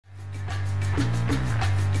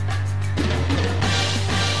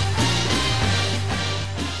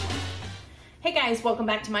guys, welcome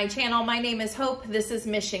back to my channel. My name is Hope. This is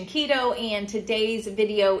MissionKeto, and today's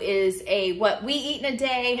video is a what we eat in a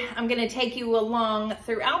day. I'm going to take you along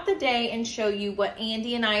throughout the day and show you what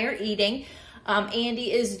Andy and I are eating.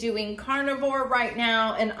 Andy is doing carnivore right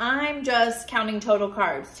now, and I'm just counting total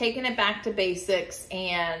carbs, taking it back to basics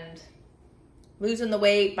and losing the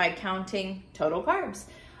weight by counting total carbs.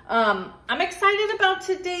 I'm excited about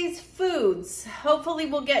today's foods. Hopefully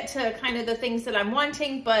we'll get to kind of the things that I'm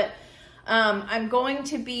wanting, but I'm going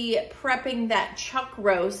to be prepping that chuck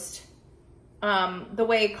roast the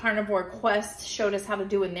way Carnivore Quest showed us how to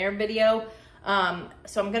do in their video.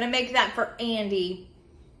 So I'm going to make that for Andy.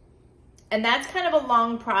 And that's kind of a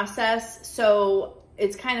long process. So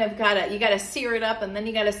it's kind of you gotta sear it up and then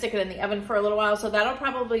you gotta stick it in the oven for a little while. So that'll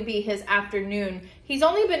probably be his afternoon. He's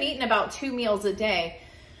only been eating about 2 meals a day.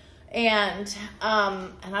 And I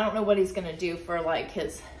don't know what he's gonna do for like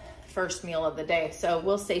his first meal of the day. So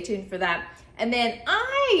we'll stay tuned for that. And then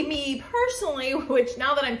me personally, which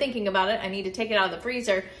now that I'm thinking about it, I need to take it out of the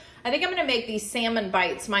freezer. I think I'm gonna make these salmon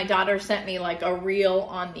bites. My daughter sent me like a reel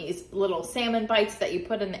on these little salmon bites that you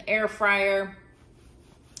put in the air fryer.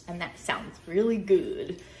 And that sounds really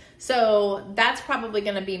good. So that's probably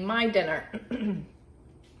gonna be my dinner.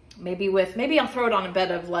 Maybe I'll throw it on a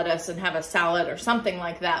bed of lettuce and have a salad or something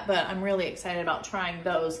like that, but I'm really excited about trying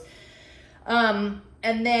those.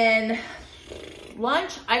 And then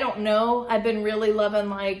lunch, I don't know. I've been really loving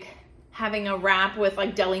like having a wrap with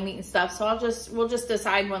like deli meat and stuff. So we'll just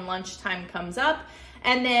decide when lunchtime comes up.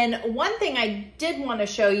 And then one thing I did want to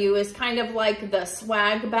show you is kind of like the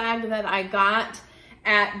swag bag that I got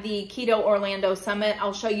at the Keto Orlando Summit.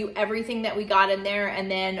 I'll show you everything that we got in there, and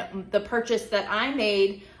then the purchase that I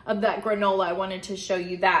made of that granola. I wanted to show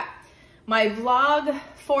you that. My vlog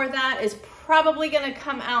for that is probably going to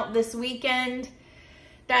come out this weekend.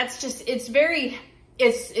 That's just,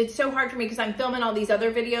 it's so hard for me because I'm filming all these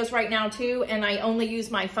other videos right now too, and I only use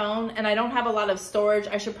my phone and I don't have a lot of storage.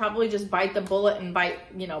 I should probably just bite the bullet and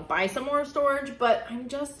buy some more storage, but I'm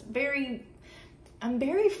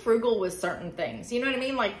very frugal with certain things. You know what I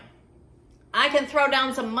mean? Like I can throw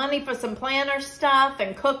down some money for some planner stuff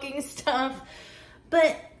and cooking stuff,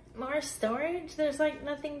 but more storage, there's like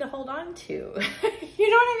nothing to hold on to. You know what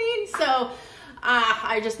I mean? So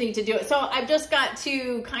I just need to do it. So I've just got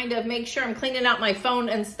to kind of make sure I'm cleaning out my phone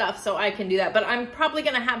and stuff so I can do that. But I'm probably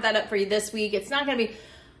going to have that up for you this week. It's not going to be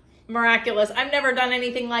miraculous. I've never done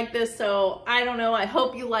anything like this, so I don't know. I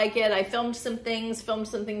hope you like it. I filmed some things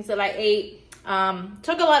that I ate.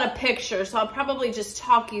 Took a lot of pictures, so I'll probably just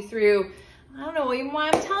talk you through. I don't know even why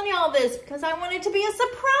I'm telling you all this, because I want it to be a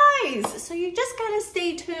surprise. So you just gotta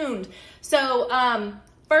stay tuned. So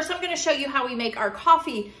first I'm gonna show you how we make our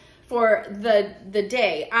coffee for the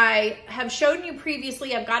day. I have shown you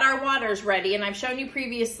previously, I've got our waters ready, and I've shown you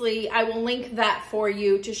previously, I will link that for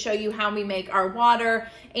you to show you how we make our water.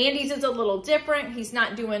 Andy's is a little different. He's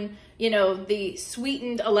not doing, the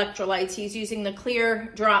sweetened electrolytes. He's using the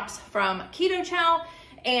clear drops from Keto Chow,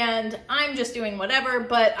 and I'm just doing whatever,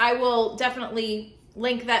 but I will definitely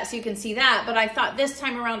link that so you can see that. But I thought this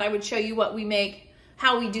time around I would show you what we make,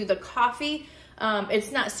 how we do the coffee.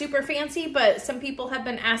 It's not super fancy, but some people have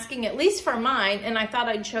been asking, at least for mine, and I thought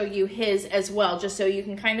I'd show you his as well, just so you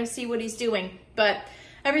can kind of see what he's doing. But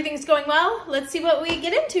everything's going well. Let's see what we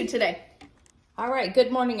get into today. All right,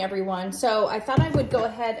 good morning, everyone. So I thought I would go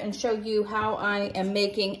ahead and show you how I am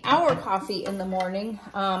making our coffee in the morning.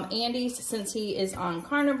 Andy's, since he is on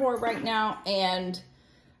carnivore right now, and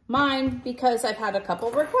mine because I've had a couple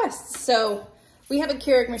requests. So we have a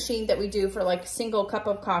Keurig machine that we do for like a single cup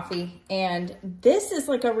of coffee, and this is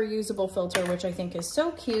like a reusable filter, which I think is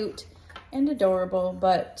so cute and adorable,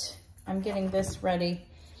 but I'm getting this ready.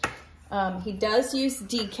 He does use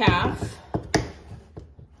decaf.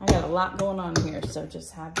 I got a lot going on here, so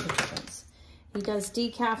just have patience. He does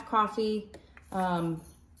decaf coffee. I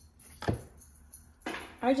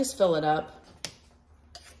just fill it up,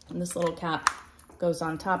 and this little cap goes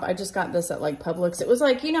on top. I just got this at like Publix. It was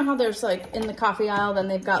like, you know how there's like in the coffee aisle, then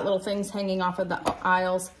they've got little things hanging off of the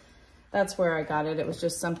aisles. That's where I got it. It was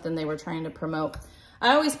just something they were trying to promote.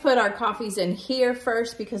 I always put our coffees in here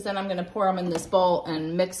first, because then I'm going to pour them in this bowl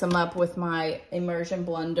and mix them up with my immersion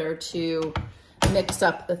blender to mix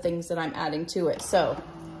up the things that I'm adding to it. So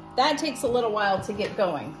that takes a little while to get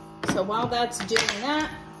going. So while that's doing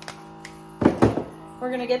that, we're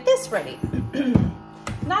going to get this ready.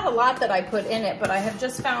 Not a lot that I put in it, but I have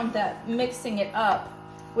just found that mixing it up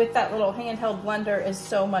with that little handheld blender is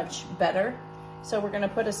so much better. So we're gonna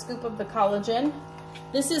put a scoop of the collagen.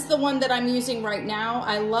 This is the one that I'm using right now.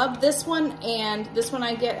 I love this one, and this one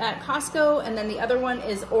I get at Costco, and then the other one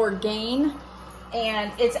is Orgain.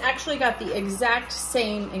 And it's actually got the exact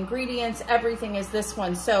same ingredients, everything as this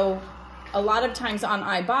one. So a lot of times on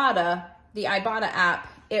Ibotta, the Ibotta app,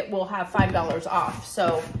 it will have $5 off.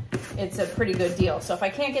 So it's a pretty good deal. So if I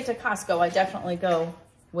can't get to Costco, I definitely go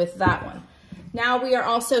with that one. Now we are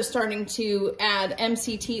also starting to add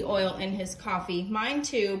MCT oil in his coffee. Mine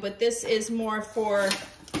too, but this is more for,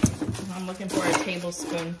 I'm looking for a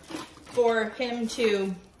tablespoon, for him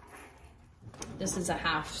to, this is a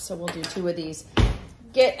half, so we'll do 2 of these.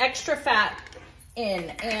 Get extra fat in,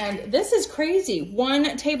 and this is crazy.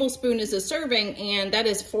 1 tablespoon is a serving, and that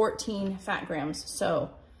is 14 fat grams. So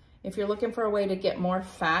if you're looking for a way to get more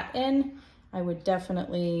fat in, I would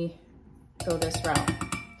definitely go this route.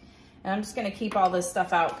 And I'm just gonna keep all this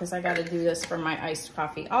stuff out because I gotta do this for my iced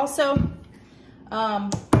coffee. Also,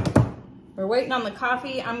 we're waiting on the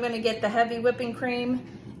coffee. I'm gonna get the heavy whipping cream,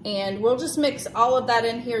 and we'll just mix all of that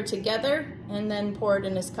in here together and then pour it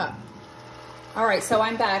in his cup. All right, so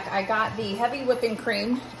I'm back. I got the heavy whipping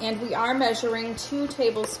cream, and we are measuring 2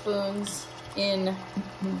 tablespoons in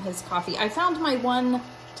his coffee. I found my 1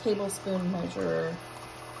 tablespoon measure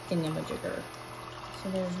thingamajigger. So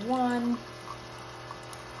there's 1.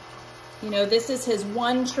 You know, this is his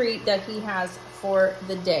 1 treat that he has for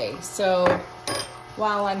the day. So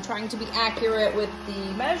while I'm trying to be accurate with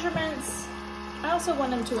the measurements, I also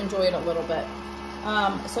want him to enjoy it a little bit.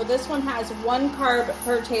 So this one has 1 carb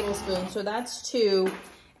per tablespoon, so that's 2.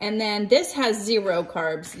 And then this has 0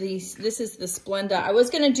 carbs. This is the Splenda. I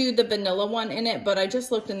was gonna do the vanilla one in it, but I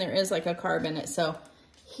just looked and there is like a carb in it, so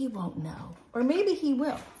he won't know. Or maybe he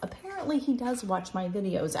will. Apparently he does watch my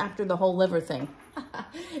videos after the whole liver thing.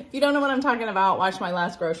 If you don't know what I'm talking about, watch my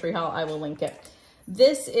last grocery haul, I will link it.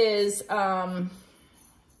 This is 1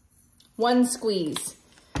 squeeze.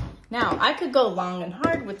 Now, I could go long and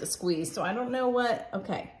hard with the squeeze, so I don't know what,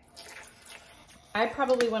 okay. I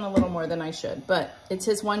probably went a little more than I should, but it's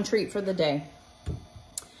his 1 treat for the day.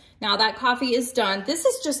 Now that coffee is done. This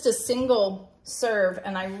is just a single serve,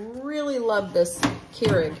 and I really love this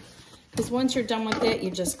Keurig, because once you're done with it, you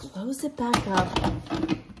just close it back up,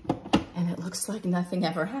 and it looks like nothing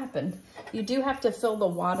ever happened. You do have to fill the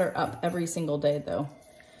water up every single day though.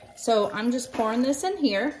 So I'm just pouring this in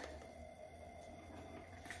here.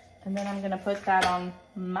 And then I'm gonna put that on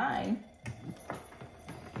mine.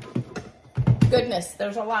 Goodness,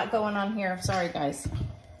 there's a lot going on here. Sorry, guys.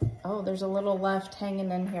 Oh, there's a little left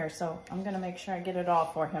hanging in here, so I'm gonna make sure I get it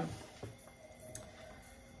all for him.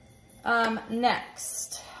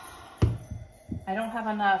 Next, I don't have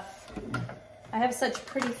enough. I have such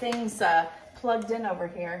pretty things plugged in over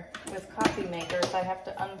here with coffee makers. I have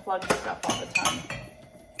to unplug stuff all the time.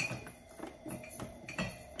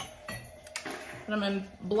 I'm gonna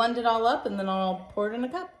blend it all up and then I'll pour it in a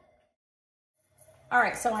cup. All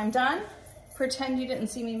right, so I'm done. Pretend you didn't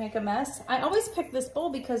see me make a mess. I always pick this bowl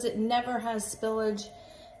because it never has spillage,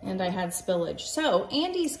 and I had spillage. So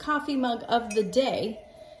Andy's coffee mug of the day,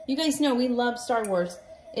 you guys know we love Star Wars,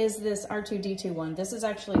 is this R2-D2 one. This is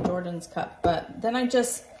actually Jordan's cup, but then I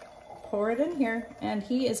just pour it in here and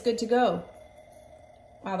he is good to go.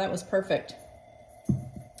 Wow, that was perfect.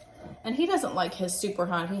 And he doesn't like his super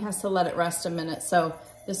hot. He has to let it rest a minute. So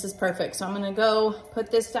this is perfect. So I'm gonna go put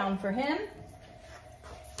this down for him.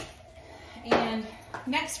 And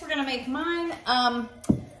next we're gonna make mine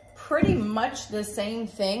pretty much the same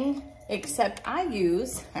thing, except I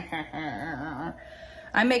use,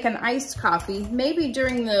 I make an iced coffee. Maybe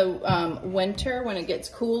during the winter when it gets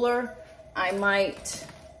cooler, I might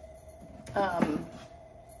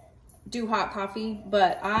do hot coffee,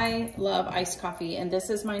 but I love iced coffee, and this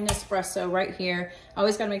is my Nespresso right here. I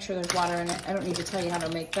always gotta make sure there's water in it. I don't need to tell you how to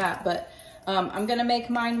make that, but I'm gonna make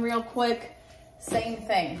mine real quick. Same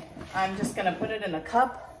thing. I'm just gonna put it in a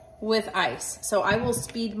cup with ice. So I will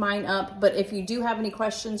speed mine up, but if you do have any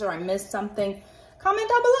questions or I missed something, comment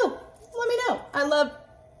down below. Let me know. I love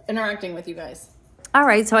interacting with you guys. All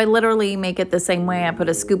right, so I literally make it the same way. I put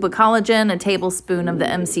a scoop of collagen, a tablespoon of the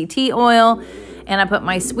MCT oil, and I put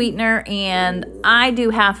my sweetener, and I do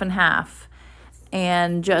half and half.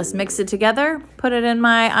 And just mix it together, put it in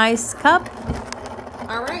my ice cup.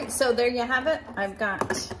 All right, so there you have it. I've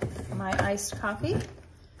got my iced coffee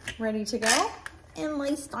ready to go in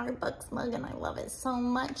my Starbucks mug, and I love it so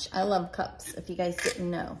much. I love cups, if you guys didn't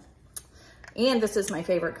know. And this is my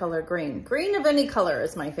favorite color, green. Green of any color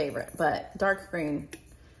is my favorite, but dark green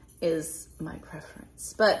is my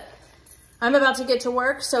preference. But I'm about to get to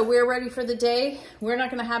work, so we're ready for the day. We're not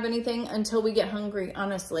gonna have anything until we get hungry,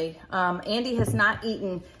 honestly. Andy has not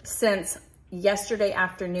eaten since yesterday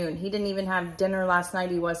afternoon. He didn't even have dinner last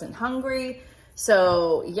night. He wasn't hungry.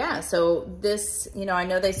 So yeah, so this, you know, I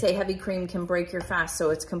know they say heavy cream can break your fast, so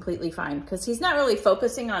it's completely fine because he's not really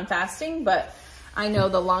focusing on fasting, but I know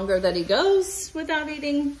the longer that he goes without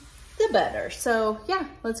eating, the better. So yeah,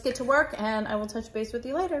 let's get to work and I will touch base with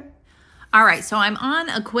you later. All right, so I'm on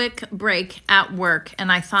a quick break at work and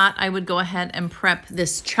I thought I would go ahead and prep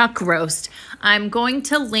this chuck roast. I'm going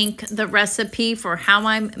to link the recipe for how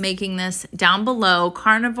I'm making this down below.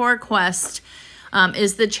 Carnivore Quest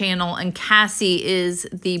is the channel and Cassie is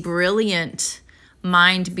the brilliant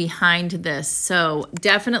mind behind this. So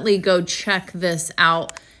definitely go check this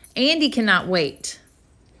out. Andy cannot wait.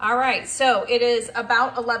 All right, so it is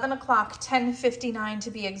about 11 o'clock, 10:59 to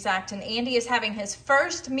be exact, and Andy is having his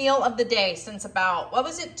first meal of the day since about, what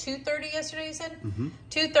was it, 2:30 yesterday you said?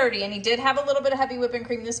 2:30, and he did have a little bit of heavy whipping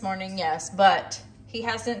cream this morning, yes, but he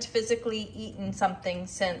hasn't physically eaten something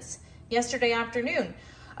since yesterday afternoon.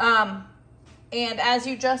 And as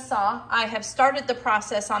you just saw, I have started the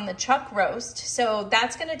process on the chuck roast, so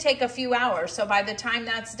that's gonna take a few hours, so by the time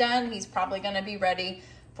that's done, he's probably gonna be ready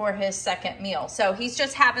for his second meal. So he's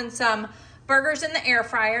just having some burgers in the air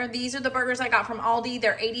fryer. These are the burgers I got from Aldi.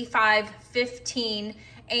 They're $85.15,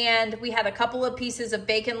 and we had a couple of pieces of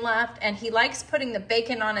bacon left, and he likes putting the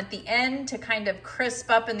bacon on at the end to kind of crisp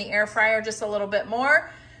up in the air fryer just a little bit more.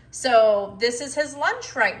 So this is his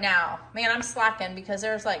lunch right now. Man, I'm slacking because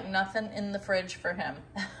there's like nothing in the fridge for him.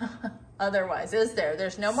 Otherwise, is there?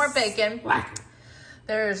 There's no more bacon.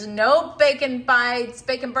 There's no bacon bites,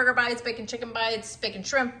 bacon burger bites, bacon chicken bites, bacon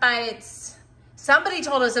shrimp bites. Somebody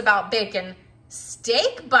told us about bacon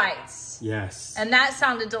steak bites. Yes. And that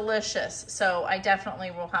sounded delicious. So I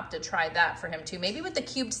definitely will have to try that for him too. Maybe with the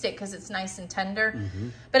cube steak because it's nice and tender.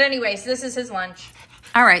 But anyways, this is his lunch.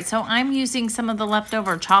 All right, so I'm using some of the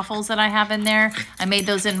leftover chaffles that I have in there. I made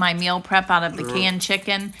those in my meal prep out of the canned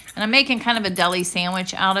chicken. And I'm making kind of a deli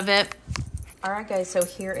sandwich out of it. All right, guys, so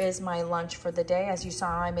here is my lunch for the day. As you saw,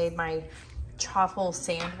 I made my chaffle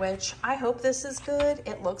sandwich. I hope this is good.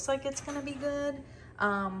 It looks like it's gonna be good,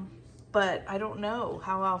 but I don't know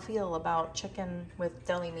how I'll feel about chicken with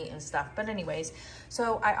deli meat and stuff. But anyways,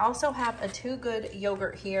 so I also have a Too Good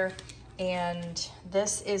yogurt here, and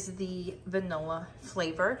this is the vanilla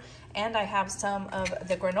flavor. And I have some of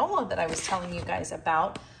the granola that I was telling you guys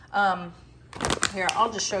about. Here,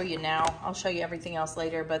 I'll just show you now. I'll show you everything else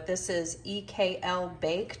later, but this is EKL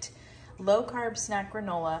Baked Low Carb Snack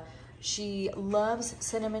Granola. She loves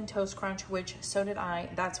Cinnamon Toast Crunch, which so did I.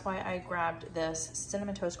 That's why I grabbed this.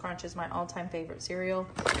 Cinnamon Toast Crunch is my all-time favorite cereal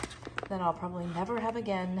that I'll probably never have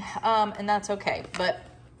again, and that's okay. But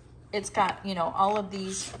it's got, you know, all of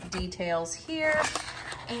these details here.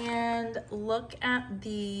 And look at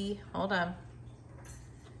the, hold on.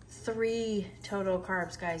 3 total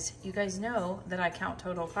carbs, guys. You guys know that I count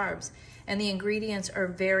total carbs, and the ingredients are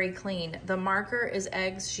very clean. The marker is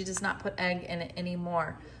eggs. She does not put egg in it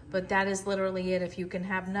anymore, but that is literally it. If you can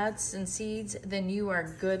have nuts and seeds, then you are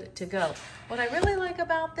good to go. What I really like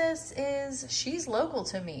about this is she's local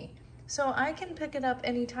to me, so I can pick it up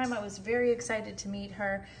anytime. I was very excited to meet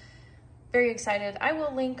her. Very excited. I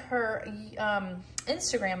will link her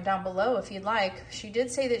Instagram down below if you'd like. She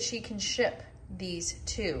did say that she can ship these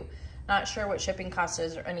too. Not sure what shipping cost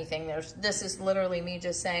is or anything. This is literally me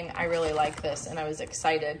just saying I really like this and I was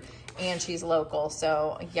excited, and she's local.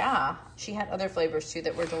 So yeah, she had other flavors too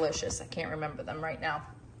that were delicious. I can't remember them right now.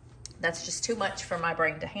 That's just too much for my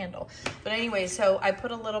brain to handle. But anyway, so I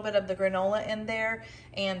put a little bit of the granola in there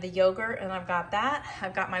and the yogurt, and I've got that.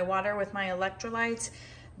 I've got my water with my electrolytes.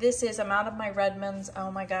 This is, I'm out of my Redmonds. Oh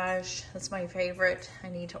my gosh, that's my favorite. I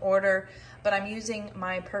need to order, but I'm using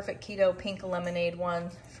my Perfect Keto pink lemonade one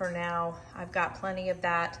for now. I've got plenty of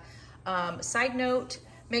that. Side note,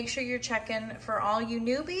 make sure you're checking, for all you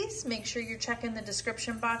newbies, make sure you're checking the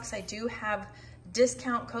description box. I do have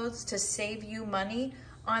discount codes to save you money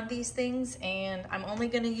on these things, and I'm only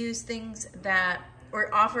gonna use things that,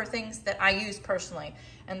 or offer things that I use personally.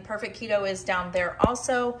 And Perfect Keto is down there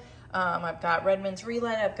also. I've got Redmond's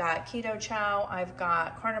Re-Lyte, I've got Keto Chow, I've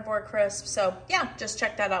got Carnivore Crisp. So yeah, just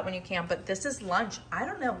check that out when you can. But this is lunch. I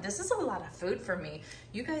don't know, this is a lot of food for me.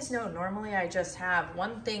 You guys know normally I just have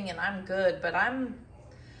one thing and I'm good, but I'm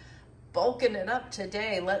bulking it up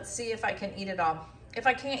today. Let's see if I can eat it all. If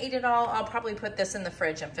I can't eat it all, I'll probably put this in the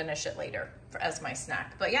fridge and finish it later as my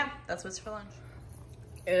snack. But yeah, that's what's for lunch.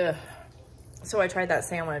 Ugh. So I tried that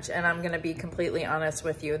sandwich, and I'm gonna be completely honest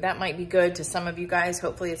with you. That might be good to some of you guys.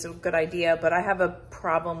 Hopefully it's a good idea, but I have a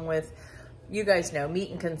problem with, you guys know,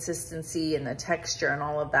 meat and consistency and the texture and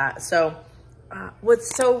all of that. So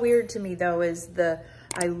what's so weird to me though is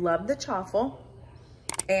I love the chaffle,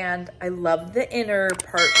 And I love the inner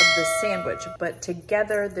part of the sandwich, but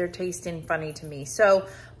together they're tasting funny to me. So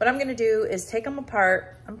what I'm gonna do is take them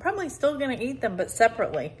apart. I'm probably still gonna eat them, but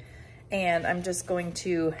separately. And I'm just going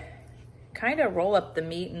to kind of roll up the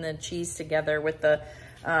meat and the cheese together with the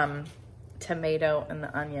tomato and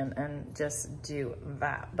the onion and just do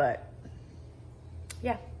that. But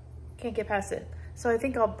yeah, can't get past it. So I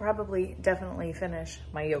think I'll probably definitely finish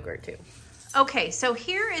my yogurt too. Okay, so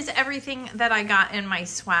here is everything that I got in my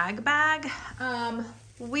swag bag.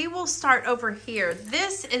 We will start over here.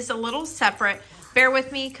 This is a little separate. Bear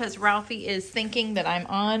with me because Ralphie is thinking that I'm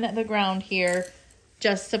on the ground here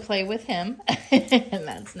just to play with him. And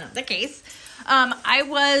that's not the case.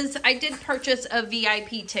 I did purchase a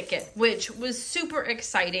VIP ticket, which was super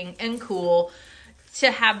exciting and cool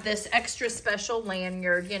to have this extra special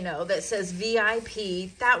lanyard, you know, that says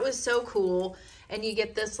VIP. That was so cool. And you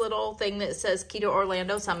get this little thing that says Keto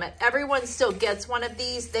Orlando Summit. Everyone still gets one of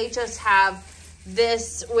these. They just have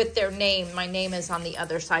this with their name. My name is on the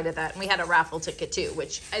other side of that. And we had a raffle ticket too,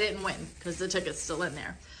 which I didn't win because the ticket's still in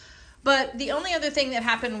there. But the only other thing that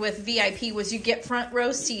happened with VIP was you get front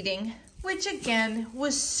row seating, which again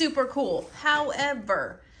was super cool.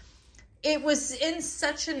 However, it was in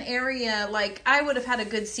such an area, like I would have had a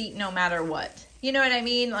good seat no matter what. You know what I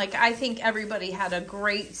mean? Like I think everybody had a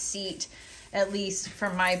great seat, at least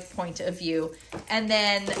from my point of view. And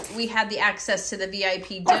then we had the access to the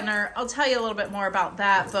VIP dinner. I'll tell you a little bit more about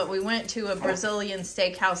that, but we went to a Brazilian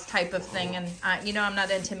steakhouse type of thing. And you know, I'm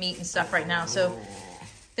not into meat and stuff right now. So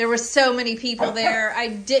there were so many people there. I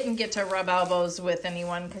didn't get to rub elbows with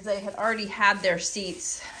anyone because they had already had their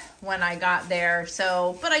seats when I got there.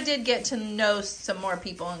 So, but I did get to know some more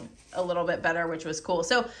people a little bit better, which was cool.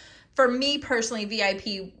 So for me personally,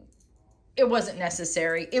 VIP, it wasn't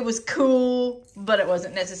necessary. It was cool, but it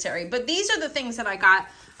wasn't necessary. But these are the things that I got.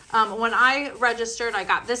 When I registered, I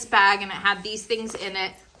got this bag and it had these things in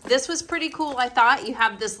it. This was pretty cool, I thought. You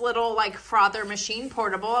have this little like frother machine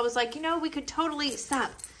portable. I was like, you know, we could totally,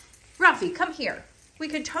 stop. Ralphie, come here. We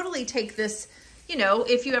could totally take this, you know,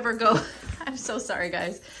 if you ever go, I'm so sorry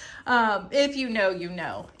guys. If you know, you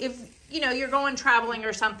know. If you know, you're going traveling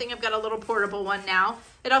or something, I've got a little portable one now.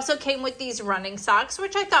 It also came with these running socks,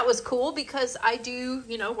 which I thought was cool because I do,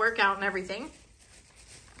 you know, work out and everything.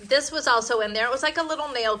 This was also in there. It was like a little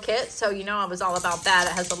nail kit. So, you know, I was all about that.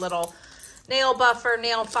 It has a little nail buffer,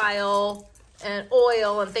 nail file, and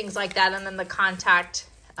oil and things like that. And then the contact,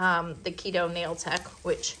 the Keto Nail Tech,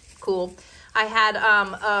 which cool. I had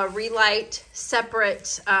a Re-Lyte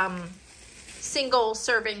separate single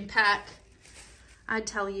serving pack. I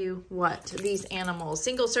tell you what, these animals,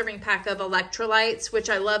 single serving pack of electrolytes, which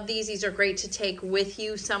I love these. These are great to take with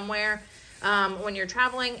you somewhere when you're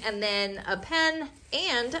traveling. And then a pen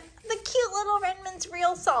and the cute little Redmond's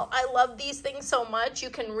Real Salt. I love these things so much. You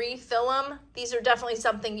can refill them. These are definitely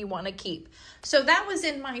something you want to keep. So that was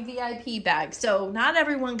in my VIP bag. So not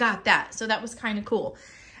everyone got that. So that was kind of cool.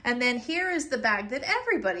 And then here is the bag that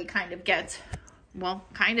everybody kind of gets. Well,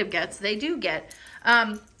 kind of gets. They do get.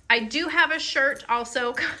 I do have a shirt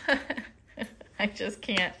also. I just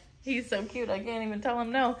can't. He's so cute. I can't even tell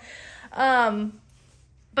him no.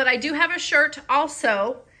 But I do have a shirt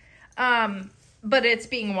also. But it's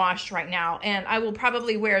being washed right now. And I will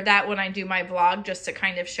probably wear that when I do my vlog just to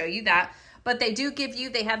kind of show you that. But they do give you,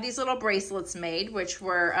 they have these little bracelets made, which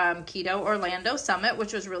were Keto Orlando Summit,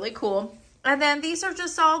 which was really cool. And then these are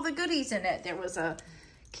just all the goodies in it. There was a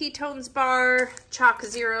Ketones bar, Chalk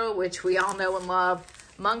Zero, which we all know and love.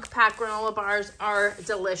 Monk Pack granola bars are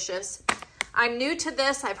delicious. I'm new to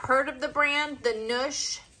this. I've heard of the brand, the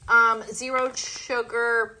Noosh Zero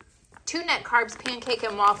Sugar 2 Net Carbs Pancake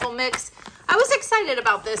and Waffle Mix. I was excited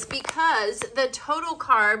about this because the total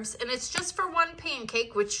carbs, and it's just for one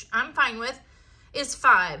pancake, which I'm fine with, is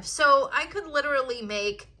 5. So I could literally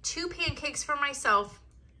make 2 pancakes for myself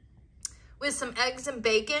with some eggs and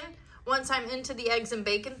bacon once I'm into the eggs and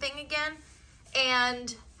bacon thing again,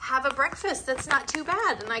 and have a breakfast that's not too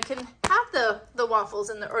bad. And I can have the waffles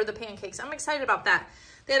and or the pancakes. I'm excited about that.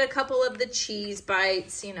 They had a couple of the cheese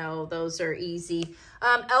bites, you know, those are easy.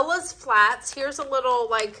 Ella's Flats, here's a little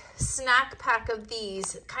like snack pack of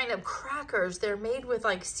these kind of crackers. They're made with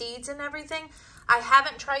like seeds and everything. I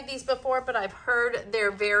haven't tried these before, but I've heard they're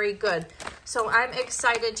very good. So I'm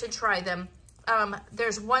excited to try them.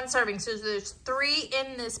 There's 1 serving, so there's 3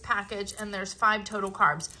 in this package and there's 5 total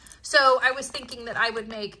carbs. So I was thinking that I would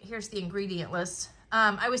make, here's the ingredient list.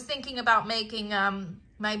 I was thinking about making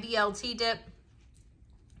my BLT dip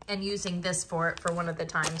and using this for it for one of the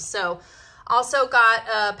times. So also got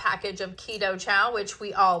a package of Keto Chow, which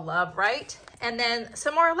we all love, right? And then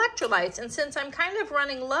some more electrolytes. And since I'm kind of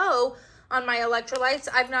running low on my electrolytes.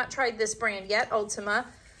 I've not tried this brand yet, Ultima.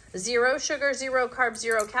 0 sugar, 0 carbs,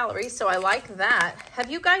 0 calories. So I like that.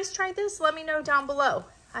 Have you guys tried this? Let me know down below.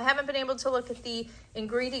 I haven't been able to look at the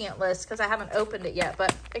ingredient list because I haven't opened it yet,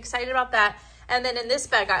 but excited about that. And then in this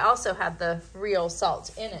bag, I also have the real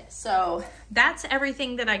salt in it. So that's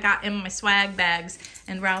everything that I got in my swag bags.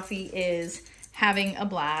 And Ralphie is having a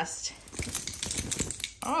blast.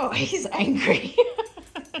 Oh, he's angry.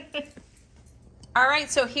 All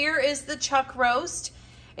right, so here is the chuck roast.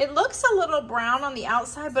 It looks a little brown on the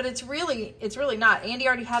outside, but it's really not. Andy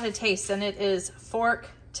already had a taste, and it is fork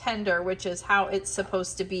tender, which is how it's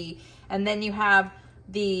supposed to be. And then you have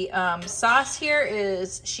the sauce here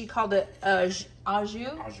is, she called it au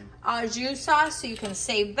jus sauce, so you can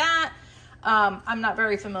save that. I'm not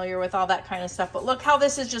very familiar with all that kind of stuff, but look how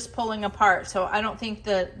this is just pulling apart. So I don't think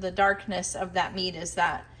the darkness of that meat is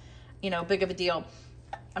that, you know, big of a deal.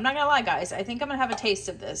 I'm not gonna lie, guys. I think I'm gonna have a taste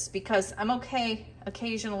of this because I'm okay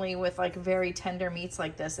occasionally with like very tender meats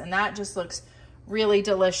like this, and that just looks really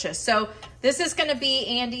delicious. So this is gonna be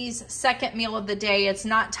Andy's second meal of the day. It's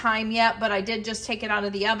not time yet, but I did just take it out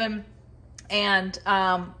of the oven, and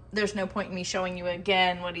there's no point in me showing you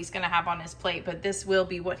again what he's gonna have on his plate, but this will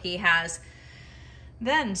be what he has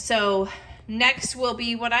then. So next will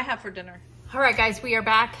be what I have for dinner. All right, guys, we are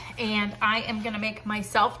back, and I am gonna make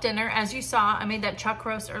myself dinner. As you saw, I made that chuck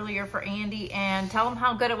roast earlier for Andy, and tell him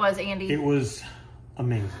how good it was, Andy. It was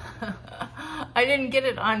amazing. I didn't get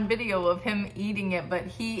it on video of him eating it, but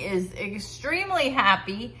he is extremely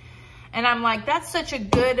happy. And I'm like, that's such a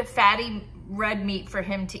good fatty red meat for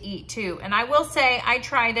him to eat too. And I will say, I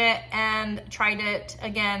tried it and tried it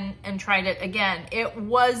again and tried it again. It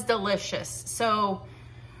was delicious. So,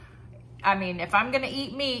 I mean, if I'm gonna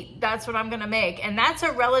eat meat, that's what I'm gonna make. And that's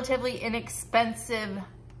a relatively inexpensive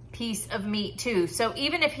piece of meat too. So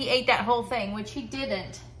even if he ate that whole thing, which he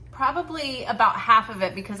didn't, probably about half of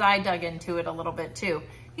it, because I dug into it a little bit too,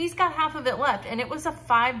 he's got half of it left, and it was a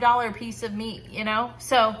 $5 piece of meat, you know?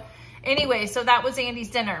 So anyway, so that was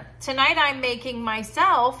Andy's dinner. Tonight I'm making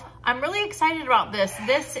myself, I'm really excited about this.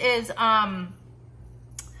 This is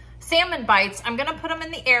salmon bites. I'm gonna put them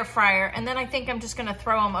in the air fryer, and then I think I'm just gonna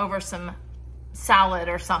throw them over some salad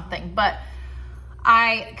or something. But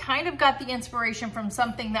I kind of got the inspiration from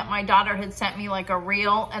something that my daughter had sent me, like a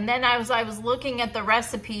reel. And then I was looking at the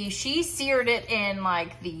recipe. She seared it in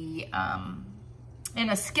like the, in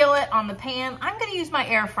a skillet on the pan. I'm gonna use my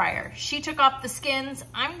air fryer. She took off the skins.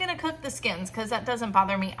 I'm gonna cook the skins because that doesn't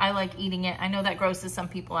bother me. I like eating it. I know that grosses some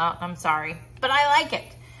people out. I'm sorry, but I like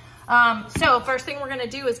it. So first thing we're gonna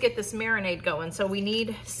do is get this marinade going. So we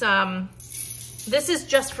need some, this is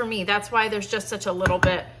just for me. That's why there's just such a little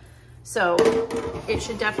bit. So it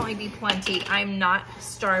should definitely be plenty. I'm not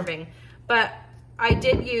starving, but I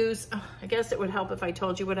did use, I guess it would help if I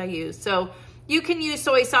told you what I used. So you can use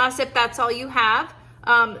soy sauce if that's all you have.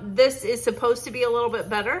 This is supposed to be a little bit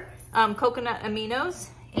better, coconut aminos.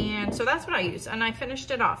 And so that's what I used. And I finished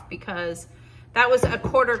it off because that was a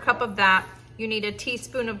 1/4 cup of that. You need a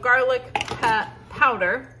teaspoon of garlic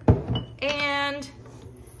powder, and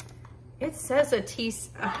it says a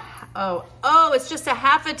teaspoon. Oh, it's just a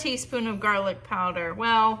 1/2 teaspoon of garlic powder.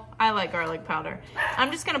 Well, I like garlic powder.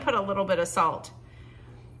 I'm just gonna put a little bit of salt.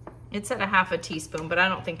 It said a 1/2 teaspoon, but I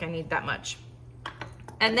don't think I need that much.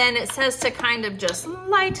 And then it says to kind of just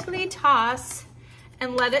lightly toss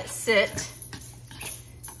and let it sit.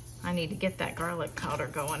 I need to get that garlic powder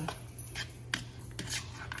going.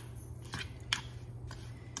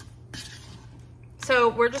 So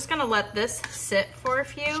we're just gonna let this sit for a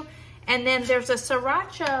few. And then there's a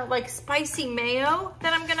sriracha, like spicy mayo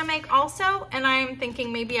that I'm gonna make also. And I'm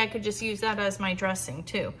thinking maybe I could just use that as my dressing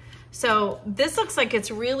too. So this looks like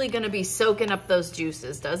it's really gonna be soaking up those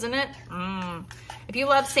juices, doesn't it? If you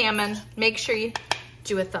love salmon, make sure you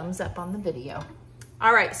do a thumbs up on the video.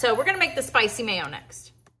 All right, so we're gonna make the spicy mayo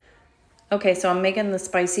next. Okay, so I'm making the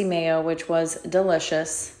spicy mayo, which was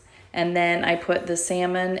delicious. And then I put the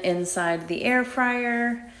salmon inside the air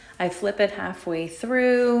fryer. I flip it halfway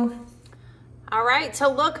through. All right, so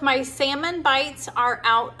look, my salmon bites are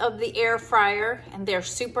out of the air fryer and they're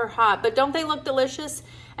super hot, but don't they look delicious?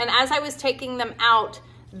 And as I was taking them out,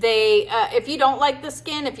 they, if you don't like the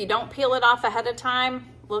skin, if you don't peel it off ahead of time,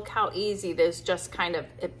 look how easy this just kind of,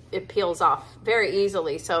 it peels off very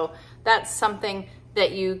easily. So that's something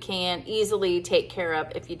that you can easily take care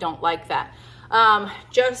of if you don't like that.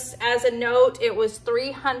 Just as a note, it was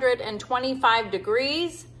 325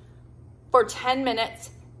 degrees for 10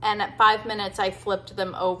 minutes. And at 5 minutes, I flipped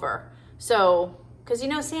them over. So, cause you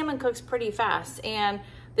know, salmon cooks pretty fast, and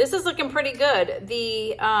this is looking pretty good.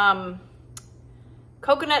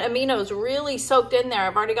 coconut aminos really soaked in there.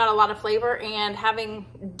 I've already got a lot of flavor, and having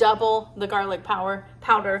double the garlic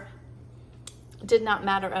powder did not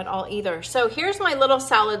matter at all either. So here's my little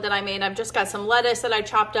salad that I made. I've just got some lettuce that I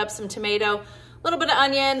chopped up, some tomato, a little bit of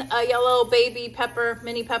onion, a yellow baby pepper,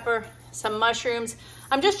 mini pepper, some mushrooms.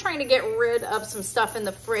 I'm just trying to get rid of some stuff in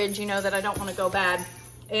the fridge, you know, that I don't want to go bad.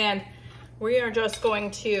 And we are just going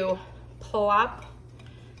to plop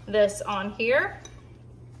this on here.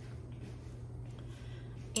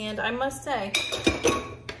 And I must say,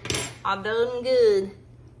 I'm done good.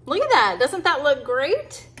 Look at that. Doesn't that look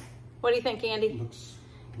great? What do you think, Andy?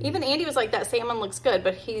 Even Andy was like, that salmon looks good,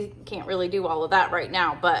 but he can't really do all of that right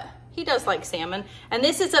now, but he does like salmon. And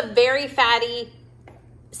this is a very fatty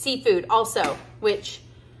seafood also, which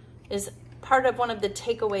is part of one of the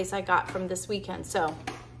takeaways I got from this weekend. So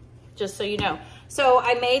just so you know. So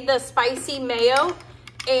I made the spicy mayo,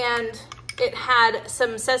 and it had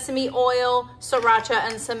some sesame oil, sriracha,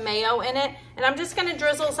 and some mayo in it. And I'm just gonna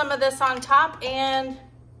drizzle some of this on top, and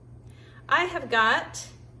I have got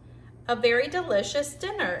a very delicious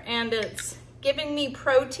dinner, and it's giving me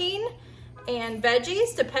protein and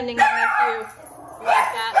veggies, depending on if you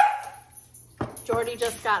like that. Jordy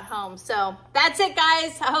just got home. So that's it,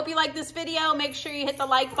 guys. I hope you like this video. Make sure you hit the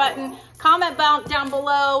like button, comment down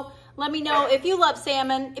below. Let me know if you love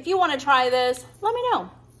salmon. If you want to try this, let me know.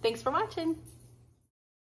 Thanks for watching.